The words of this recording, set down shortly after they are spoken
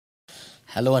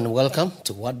Hello and welcome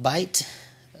to What Bite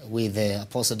with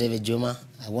Apostle David Juma.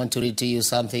 I want to read to you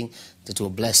something that will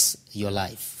bless your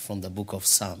life from the book of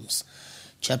Psalms.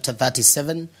 Chapter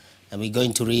 37, and we're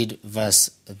going to read verse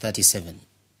 37.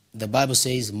 The Bible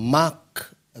says,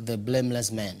 "Mark the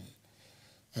blameless man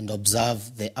and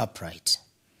observe the upright,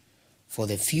 for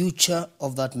the future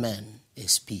of that man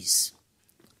is peace."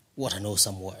 What an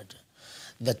awesome word.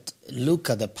 That look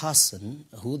at the person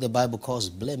who the Bible calls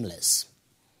blameless.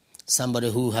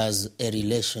 Somebody who has a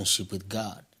relationship with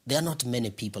God. There are not many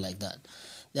people like that.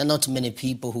 There are not many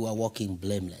people who are walking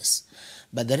blameless.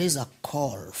 But there is a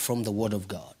call from the Word of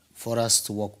God for us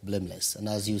to walk blameless. And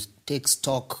as you take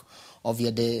stock of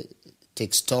your day,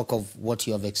 take stock of what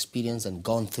you have experienced and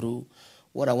gone through,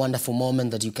 what a wonderful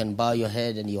moment that you can bow your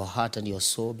head and your heart and your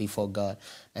soul before God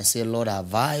and say, "Lord,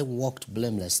 have I walked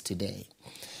blameless today?"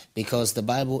 Because the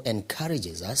Bible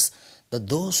encourages us that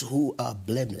those who are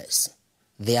blameless,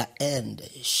 their end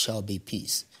shall be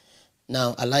peace.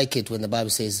 Now, I like it when the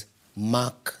Bible says,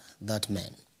 mark that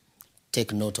man.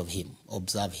 Take note of him.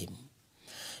 Observe him.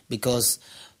 Because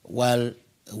while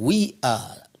we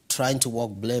are trying to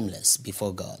walk blameless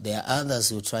before God, there are others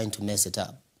who are trying to mess it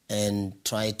up and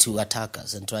try to attack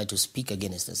us and try to speak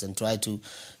against us and try to,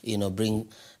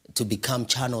 become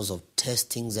channels of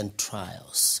testings and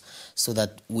trials so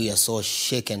that we are so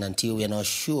shaken until we are not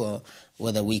sure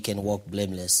whether we can walk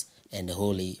blameless and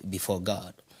holy before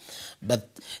God. But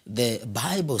the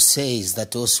Bible says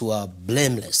that those who are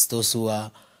blameless, those who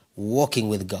are walking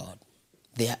with God,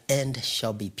 their end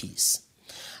shall be peace.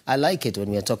 I like it when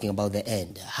we are talking about the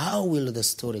end. How will the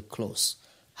story close?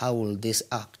 How will this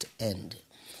act end?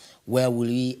 Where will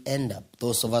we end up?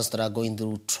 Those of us that are going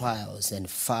through trials and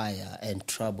fire and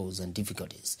troubles and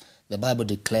difficulties. The Bible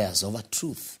declares of a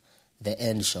truth, the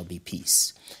end shall be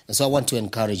peace. And so I want to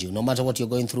encourage you, no matter what you're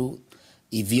going through,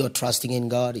 if you're trusting in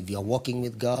God, if you're walking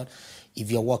with God, if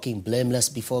you're walking blameless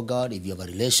before God, if you have a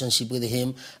relationship with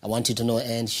Him, I want you to know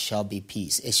end shall be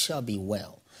peace. It shall be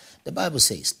well. The Bible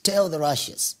says, tell the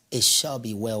righteous, it shall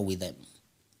be well with them.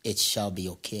 It shall be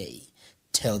okay.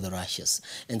 Tell the righteous.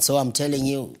 And so I'm telling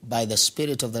you, by the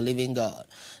Spirit of the living God,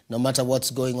 no matter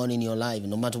what's going on in your life,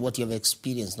 no matter what you have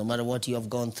experienced, no matter what you have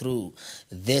gone through,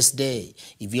 this day,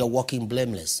 if you're walking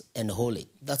blameless and holy,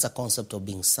 that's a concept of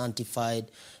being sanctified,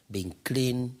 being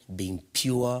clean, being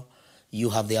pure.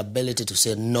 You have the ability to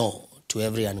say no to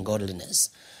every ungodliness.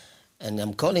 And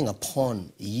I'm calling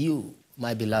upon you,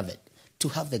 my beloved, to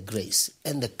have the grace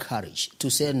and the courage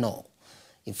to say no.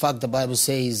 In fact, the Bible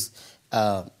says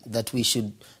that we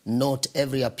should note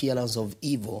every appearance of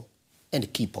evil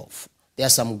and keep off. There are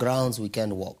some grounds we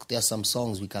can walk. There are some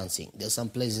songs we can sing. There are some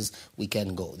places we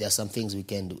can go. There are some things we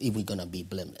can do if we're going to be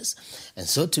blameless. And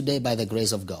so today, by the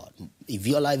grace of God, if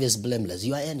your life is blameless,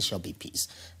 your end shall be peace.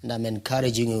 And I'm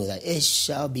encouraging you that it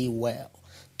shall be well.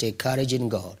 Take courage in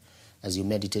God as you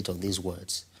meditate on these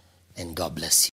words. And God bless you.